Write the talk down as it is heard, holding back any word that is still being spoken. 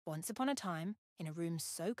Once upon a time, in a room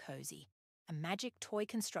so cozy, a magic toy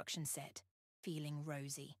construction set, feeling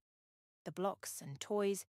rosy. The blocks and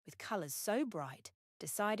toys, with colours so bright,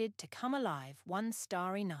 decided to come alive one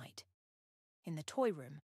starry night. In the toy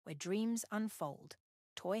room, where dreams unfold,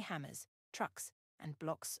 toy hammers, trucks, and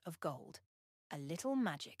blocks of gold, a little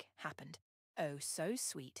magic happened, oh so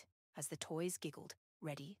sweet, as the toys giggled,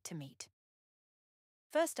 ready to meet.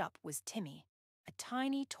 First up was Timmy, a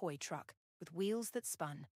tiny toy truck with wheels that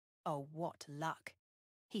spun. Oh, what luck!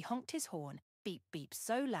 He honked his horn, beep beep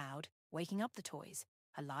so loud, waking up the toys,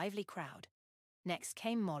 a lively crowd. Next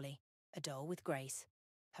came Molly, a doll with grace.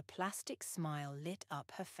 Her plastic smile lit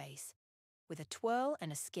up her face. With a twirl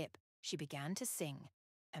and a skip, she began to sing,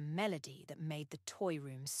 a melody that made the toy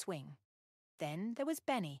room swing. Then there was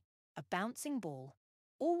Benny, a bouncing ball,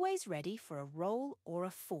 always ready for a roll or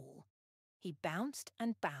a fall. He bounced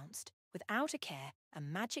and bounced, without a care, a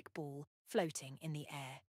magic ball floating in the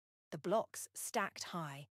air. The blocks stacked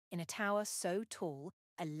high, in a tower so tall,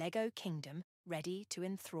 a Lego kingdom ready to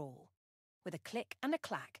enthrall. With a click and a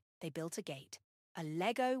clack, they built a gate. A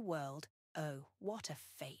Lego world, oh, what a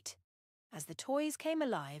fate! As the toys came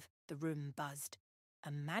alive, the room buzzed.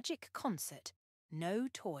 A magic concert, no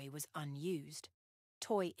toy was unused.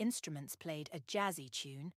 Toy instruments played a jazzy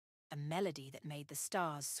tune, a melody that made the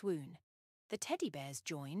stars swoon. The teddy bears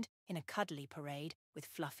joined in a cuddly parade with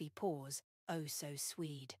fluffy paws, oh so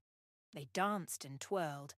sweet. They danced and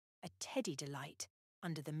twirled, a teddy delight,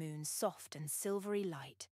 under the moon's soft and silvery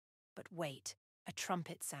light. But wait, a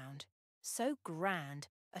trumpet sound, so grand,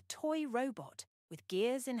 a toy robot with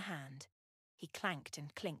gears in hand. He clanked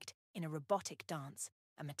and clinked in a robotic dance,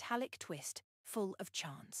 a metallic twist full of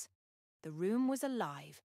chance. The room was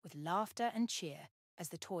alive with laughter and cheer as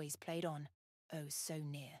the toys played on, oh so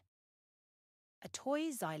near. A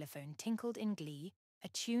toy xylophone tinkled in glee, a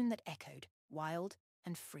tune that echoed, wild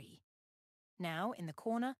and free. Now, in the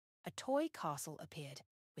corner, a toy castle appeared,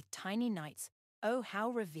 with tiny knights, oh how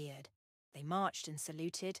revered. They marched and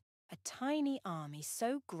saluted, a tiny army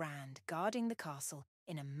so grand guarding the castle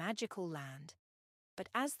in a magical land. But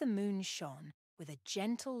as the moon shone with a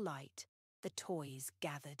gentle light, the toys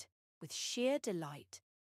gathered with sheer delight.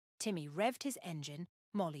 Timmy revved his engine,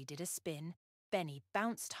 Molly did a spin, Benny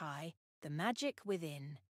bounced high, the magic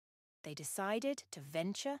within. They decided to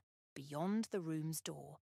venture beyond the room's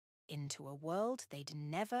door, into a world they'd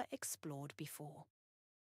never explored before.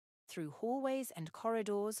 Through hallways and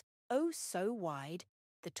corridors, oh so wide,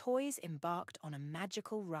 the toys embarked on a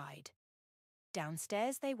magical ride.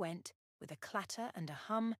 Downstairs they went, with a clatter and a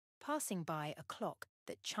hum, passing by a clock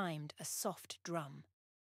that chimed a soft drum.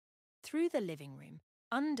 Through the living room,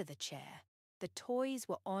 under the chair, the toys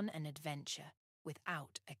were on an adventure,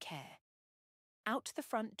 without a care. Out the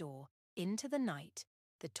front door, into the night,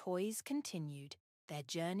 the toys continued, their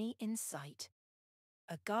journey in sight.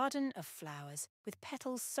 A garden of flowers, with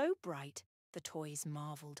petals so bright, the toys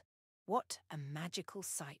marvelled. What a magical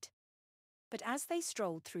sight! But as they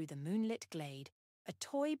strolled through the moonlit glade, a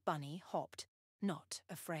toy bunny hopped, not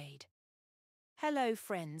afraid. "Hello,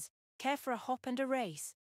 friends, care for a hop and a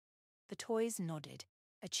race?" The toys nodded,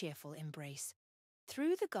 a cheerful embrace.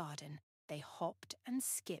 Through the garden they hopped and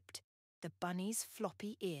skipped, the bunny's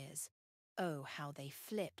floppy ears, oh how they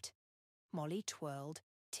flipped. Molly twirled,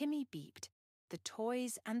 Timmy beeped, the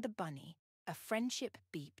toys and the bunny, a friendship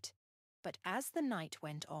beeped. But as the night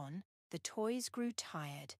went on, the toys grew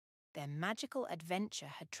tired, their magical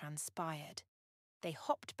adventure had transpired. They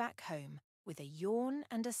hopped back home with a yawn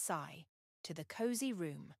and a sigh to the cosy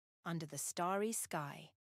room under the starry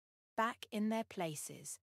sky. Back in their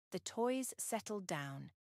places, the toys settled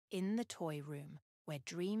down in the toy room where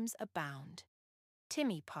dreams abound.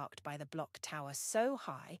 Timmy parked by the block tower so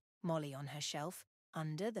high, Molly on her shelf,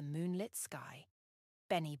 under the moonlit sky.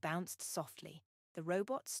 Benny bounced softly, the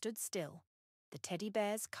robot stood still, the teddy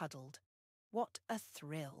bears cuddled. What a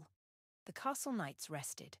thrill! The castle knights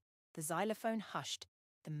rested, the xylophone hushed,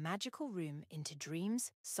 the magical room into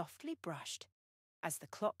dreams softly brushed. As the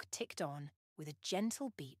clock ticked on, with a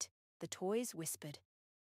gentle beat, the toys whispered,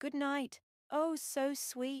 "Good night, oh so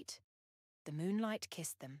sweet." The moonlight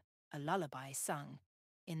kissed them, a lullaby sung,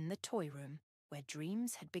 in the toy room where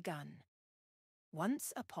dreams had begun.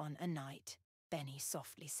 Once upon a night, Benny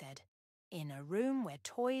softly said, in a room where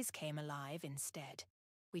toys came alive instead.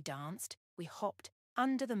 We danced, we hopped,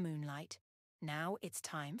 under the moonlight. Now it's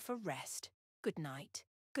time for rest. Good night,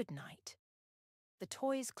 good night. The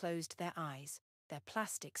toys closed their eyes, their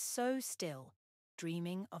plastic so still,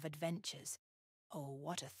 dreaming of adventures. Oh,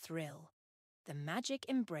 what a thrill! The magic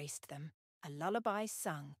embraced them, a lullaby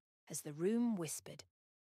sung, as the room whispered,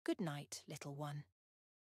 "Good night, little one."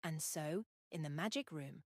 And so, in the magic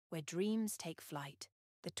room, where dreams take flight.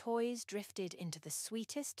 The toys drifted into the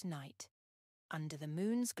sweetest night. Under the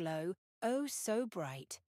moon's glow, oh so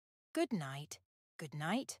bright. Good night,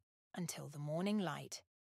 until the morning light.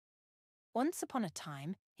 Once upon a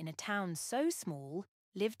time, in a town so small,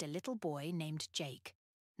 lived a little boy named Jake,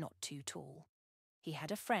 not too tall. He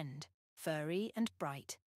had a friend, furry and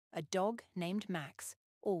bright, a dog named Max,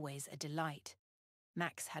 always a delight.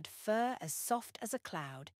 Max had fur as soft as a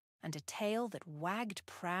cloud, and a tail that wagged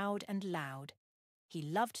proud and loud. He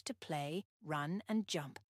loved to play, run and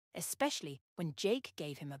jump, especially when Jake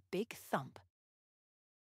gave him a big thump.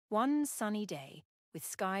 One sunny day, with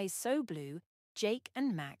skies so blue, Jake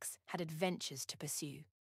and Max had adventures to pursue.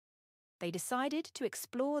 They decided to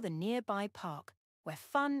explore the nearby park, where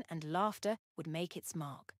fun and laughter would make its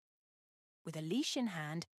mark. With a leash in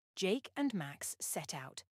hand, Jake and Max set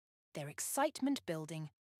out. Their excitement building,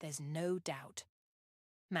 there's no doubt.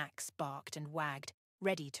 Max barked and wagged,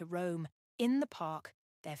 ready to roam, in the park,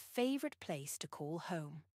 their favourite place to call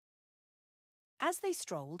home. As they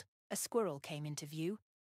strolled, a squirrel came into view.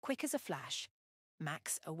 Quick as a flash,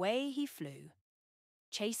 Max away he flew.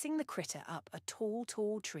 Chasing the critter up a tall,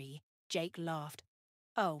 tall tree, Jake laughed.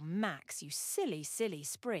 "Oh, Max, you silly, silly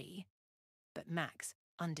spree." But Max,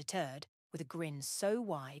 undeterred, with a grin so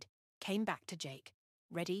wide, came back to Jake,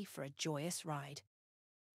 ready for a joyous ride.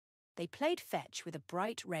 They played fetch with a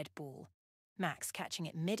bright red ball, Max catching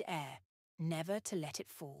it mid-air, never to let it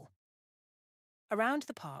fall. Around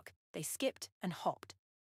the park, they skipped and hopped.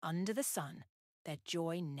 Under the sun, their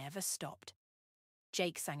joy never stopped.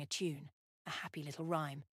 Jake sang a tune, a happy little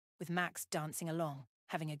rhyme, with Max dancing along,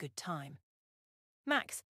 having a good time.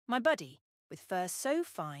 "Max, my buddy, with fur so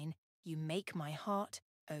fine, you make my heart,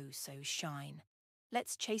 oh so shine.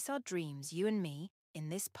 Let's chase our dreams, you and me, in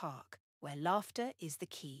this park, where laughter is the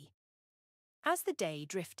key." As the day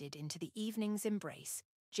drifted into the evening's embrace,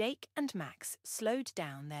 Jake and Max slowed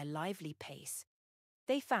down their lively pace.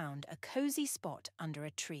 They found a cosy spot under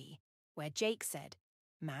a tree, where Jake said,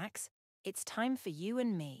 "Max, it's time for you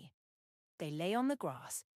and me." They lay on the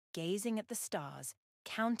grass, gazing at the stars,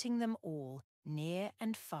 counting them all, near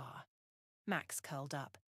and far. Max curled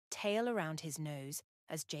up, tail around his nose,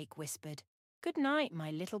 as Jake whispered, "Good night,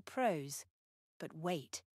 my little pros." But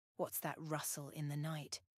wait, what's that rustle in the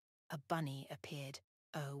night? A bunny appeared.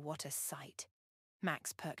 Oh, what a sight!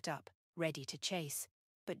 Max perked up, ready to chase.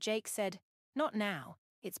 But Jake said, "Not now,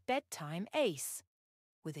 it's bedtime, ace."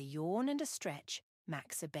 With a yawn and a stretch,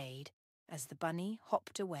 Max obeyed, as the bunny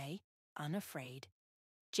hopped away, unafraid.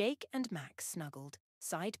 Jake and Max snuggled,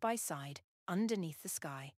 side by side, underneath the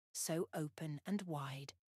sky, so open and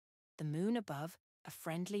wide. The moon above, a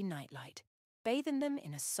friendly nightlight, bathing them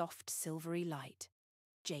in a soft silvery light.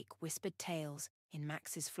 Jake whispered tales in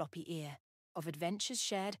Max's floppy ear, of adventures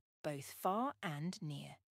shared both far and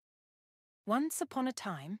near. "Once upon a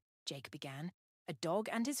time," Jake began, "a dog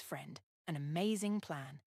and his friend, an amazing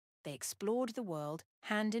plan. They explored the world,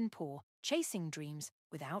 hand in paw, chasing dreams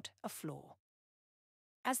without a flaw."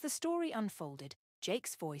 As the story unfolded,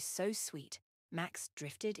 Jake's voice so sweet, Max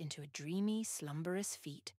drifted into a dreamy, slumberous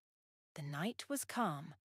feat. The night was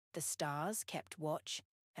calm, the stars kept watch,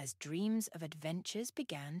 as dreams of adventures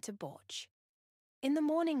began to botch. In the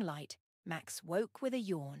morning light, Max woke with a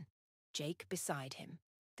yawn. Jake beside him,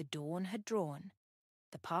 the dawn had drawn.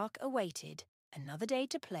 The park awaited, another day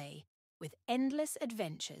to play, with endless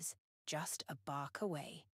adventures, just a bark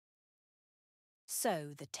away.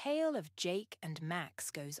 So the tale of Jake and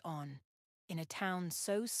Max goes on, in a town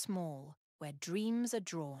so small, where dreams are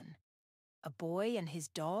drawn. A boy and his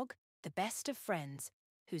dog, the best of friends,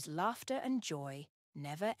 whose laughter and joy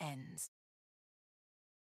never ends.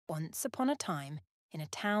 Once upon a time, in a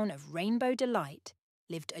town of rainbow delight,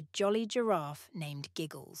 lived a jolly giraffe named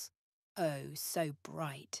Giggles. Oh, so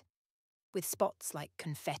bright! With spots like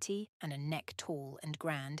confetti and a neck tall and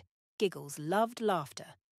grand, Giggles loved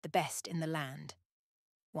laughter, the best in the land.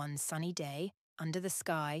 One sunny day, under the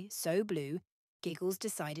sky so blue, Giggles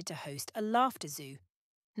decided to host a laughter zoo.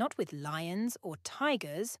 Not with lions or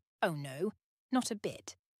tigers, oh no, not a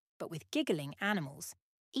bit, but with giggling animals,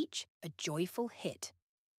 each a joyful hit.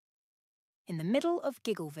 In the middle of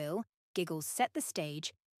Giggleville, Giggles set the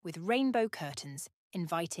stage with rainbow curtains,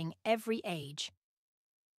 inviting every age.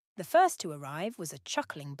 The first to arrive was a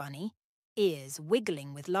chuckling bunny, ears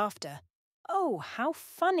wiggling with laughter. Oh, how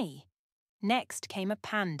funny! Next came a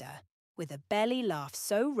panda, with a belly laugh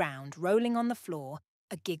so round rolling on the floor,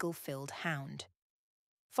 a giggle-filled hound.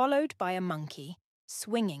 Followed by a monkey,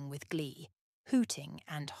 swinging with glee, hooting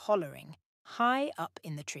and hollering, high up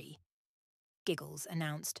in the tree. Giggles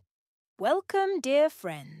announced, "Welcome, dear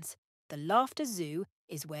friends. The Laughter Zoo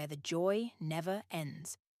is where the joy never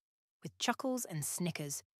ends. with chuckles and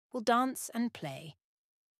snickers, we'll dance and play.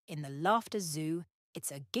 In the laughter zoo,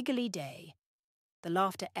 it's a giggly day. The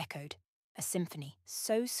laughter echoed, a symphony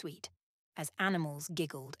so sweet, as animals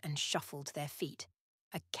giggled and shuffled their feet.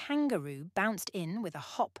 A kangaroo bounced in with a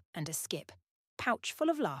hop and a skip. Pouch full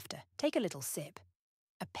of laughter, take a little sip.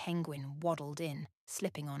 A penguin waddled in,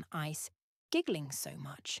 slipping on ice, giggling so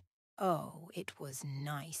much. Oh, it was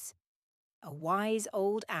nice. A wise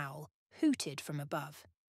old owl hooted from above.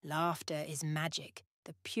 Laughter is magic,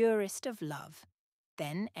 the purest of love.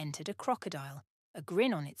 Then entered a crocodile, a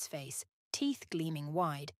grin on its face, teeth gleaming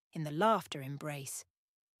wide in the laughter embrace.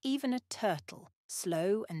 Even a turtle,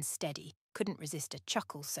 slow and steady, couldn't resist a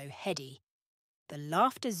chuckle so heady. The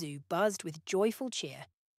laughter zoo buzzed with joyful cheer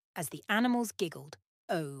as the animals giggled,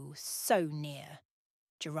 oh, so near.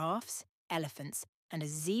 Giraffes, elephants, and a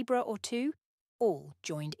zebra or two all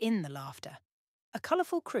joined in the laughter. A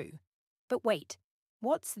colourful crew. But wait,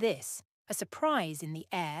 what's this? A surprise in the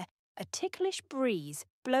air, a ticklish breeze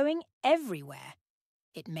blowing everywhere.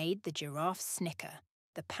 It made the giraffe snicker,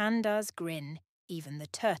 the pandas grin, even the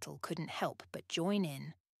turtle couldn't help but join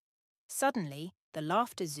in. Suddenly, the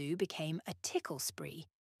laughter zoo became a tickle spree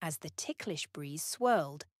as the ticklish breeze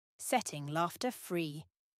swirled, setting laughter free.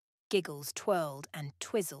 Giggles twirled and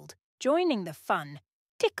twizzled, joining the fun.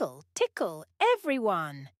 Tickle, tickle,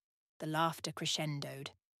 everyone! The laughter crescendoed,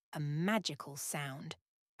 a magical sound,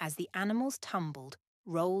 as the animals tumbled,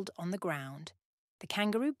 rolled on the ground. The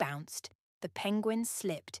kangaroo bounced, the penguin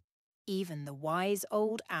slipped, even the wise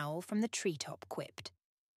old owl from the treetop quipped.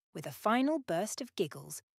 With a final burst of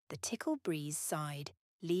giggles, the tickle breeze sighed,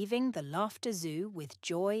 leaving the laughter zoo with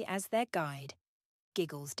joy as their guide.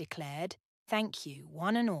 Giggles declared, thank you,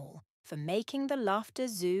 one and all, for making the laughter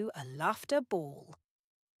zoo a laughter ball.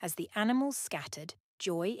 As the animals scattered,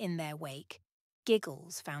 joy in their wake,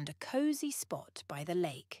 Giggles found a cosy spot by the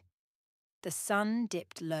lake. The sun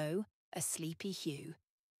dipped low, a sleepy hue,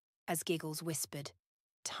 as Giggles whispered,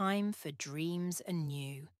 time for dreams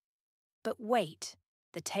anew. But wait,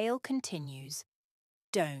 the tale continues.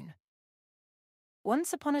 Don't.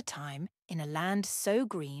 Once upon a time, in a land so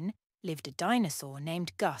green, lived a dinosaur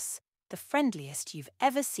named Gus, the friendliest you've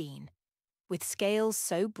ever seen. With scales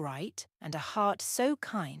so bright and a heart so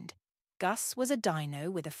kind, Gus was a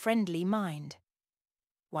dino with a friendly mind.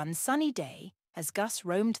 One sunny day, as Gus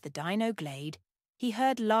roamed the dino glade, he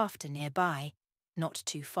heard laughter nearby, not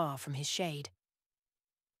too far from his shade.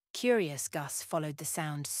 Curious Gus followed the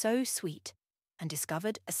sound so sweet and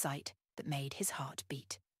discovered a sight that made his heart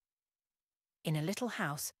beat. In a little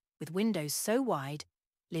house with windows so wide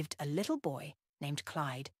lived a little boy named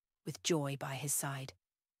Clyde, with joy by his side.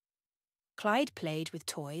 Clyde played with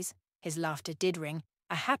toys, his laughter did ring,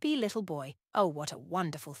 a happy little boy, oh what a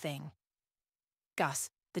wonderful thing. Gus,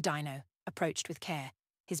 the dino, approached with care,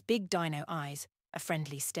 his big dino eyes, a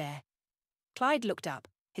friendly stare. Clyde looked up,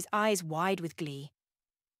 his eyes wide with glee.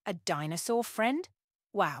 A dinosaur friend?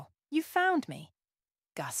 Wow, you found me.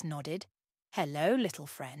 Gus nodded. Hello, little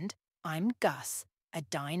friend. I'm Gus. A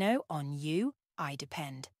dino, on you I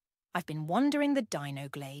depend. I've been wandering the dino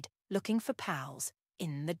glade, looking for pals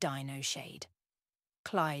in the dino shade.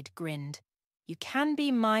 Clyde grinned. You can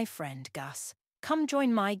be my friend, Gus. Come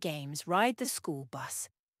join my games, ride the school bus.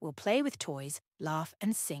 We'll play with toys, laugh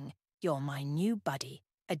and sing. You're my new buddy,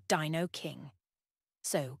 a dino king.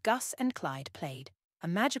 So Gus and Clyde played, a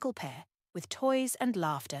magical pair, with toys and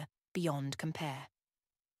laughter beyond compare.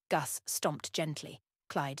 Gus stomped gently,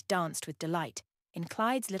 Clyde danced with delight. In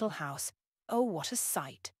Clyde's little house, oh what a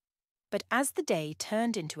sight! But as the day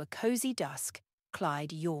turned into a cosy dusk,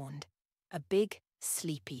 Clyde yawned, a big,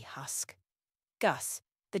 sleepy husk. Gus,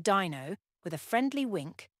 the dino, with a friendly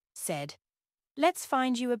wink, said, let's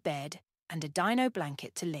find you a bed and a dino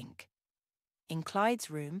blanket to link. In Clyde's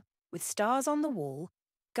room, with stars on the wall,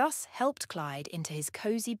 Gus helped Clyde into his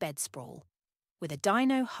cosy bed sprawl. With a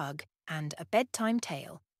dino hug and a bedtime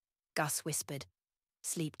tale, Gus whispered,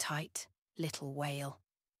 sleep tight, little whale.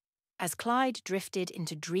 As Clyde drifted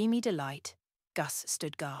into dreamy delight, Gus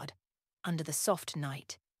stood guard, under the soft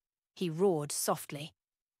night. He roared softly,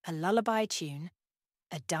 a lullaby tune,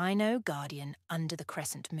 a dino guardian under the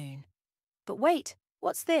crescent moon. But wait,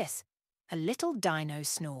 what's this? A little dino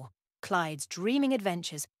snore, Clyde's dreaming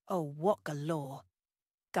adventures, oh what galore.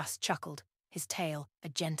 Gus chuckled, his tail a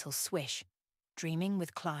gentle swish, dreaming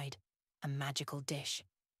with Clyde, a magical dish.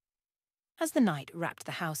 As the night wrapped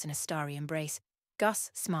the house in a starry embrace, Gus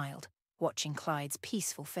smiled, watching Clyde's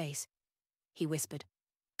peaceful face. He whispered,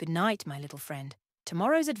 good night, my little friend.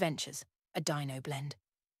 Tomorrow's adventures, a dino blend.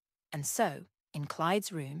 And so, in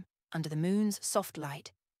Clyde's room, under the moon's soft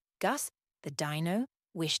light, Gus, the dino,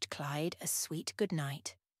 wished Clyde a sweet good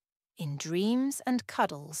night. in dreams and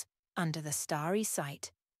cuddles, under the starry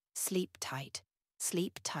sight. Sleep tight,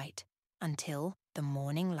 until the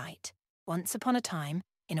morning light. Once upon a time,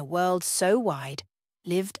 in a world so wide,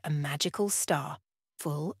 lived a magical star,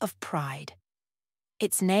 full of pride.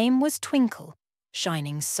 Its name was Twinkle,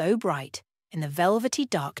 shining so bright in the velvety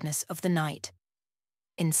darkness of the night.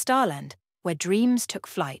 In Starland, where dreams took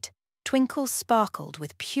flight, Twinkle sparkled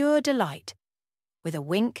with pure delight. With a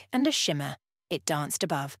wink and a shimmer, it danced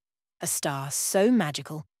above, a star so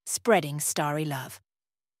magical, spreading starry love.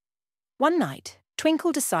 One night,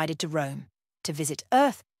 Twinkle decided to roam, to visit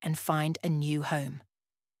Earth and find a new home.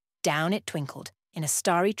 Down it twinkled, in a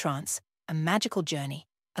starry trance, a magical journey,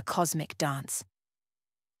 a cosmic dance.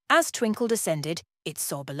 As Twinkle descended, it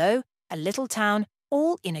saw below a little town,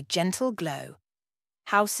 all in a gentle glow.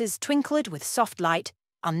 Houses twinkled with soft light,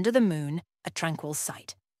 under the moon, a tranquil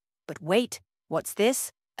sight. But wait, what's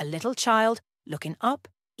this? A little child, looking up,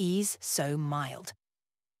 ease so mild.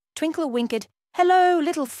 Twinkle winked, "Hello,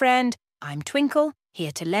 little friend, I'm Twinkle,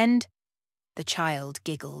 here to lend." The child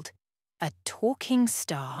giggled, "A talking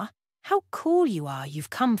star? How cool you are, you've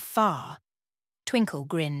come far." Twinkle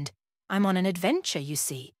grinned, "I'm on an adventure, you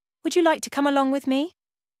see. Would you like to come along with me?"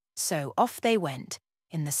 So off they went,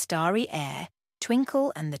 in the starry air,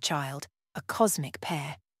 Twinkle and the child, a cosmic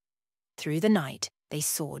pair. Through the night they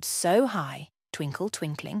soared so high, Twinkle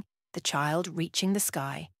twinkling, the child reaching the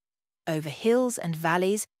sky. Over hills and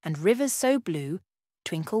valleys and rivers so blue,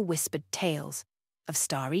 Twinkle whispered tales of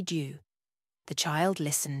starry dew. The child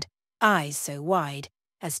listened, eyes so wide,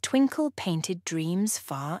 as Twinkle painted dreams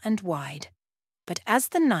far and wide. But as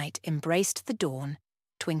the night embraced the dawn,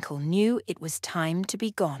 Twinkle knew it was time to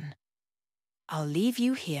be gone. "I'll leave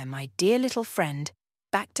you here, my dear little friend,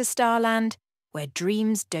 back to Starland, where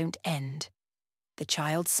dreams don't end." The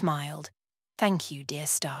child smiled. "Thank you, dear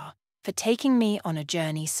star, for taking me on a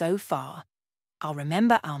journey so far. I'll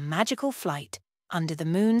remember our magical flight under the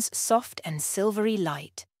moon's soft and silvery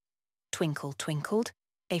light." Twinkle twinkled,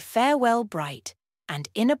 a farewell bright, and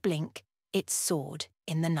in a blink it soared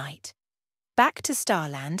in the night. Back to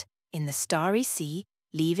Starland, in the starry sea,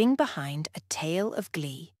 leaving behind a tale of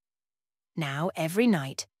glee. Now every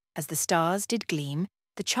night, as the stars did gleam,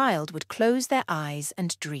 the child would close their eyes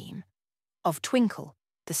and dream of Twinkle,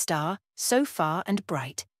 the star so far and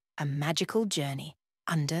bright, a magical journey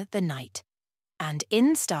under the night. And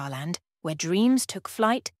in Starland, where dreams took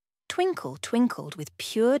flight, Twinkle twinkled with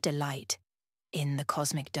pure delight. In the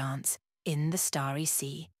cosmic dance, in the starry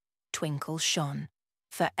sea, Twinkle shone,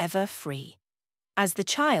 forever free. As the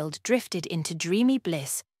child drifted into dreamy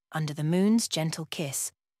bliss, under the moon's gentle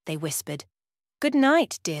kiss, they whispered, "Good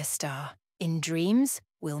night, dear star. In dreams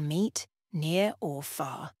we'll meet, near or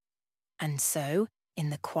far." And so,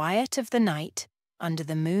 in the quiet of the night, under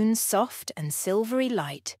the moon's soft and silvery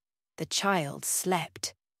light, the child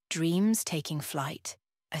slept, dreams taking flight,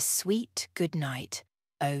 a sweet good night,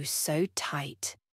 oh so tight.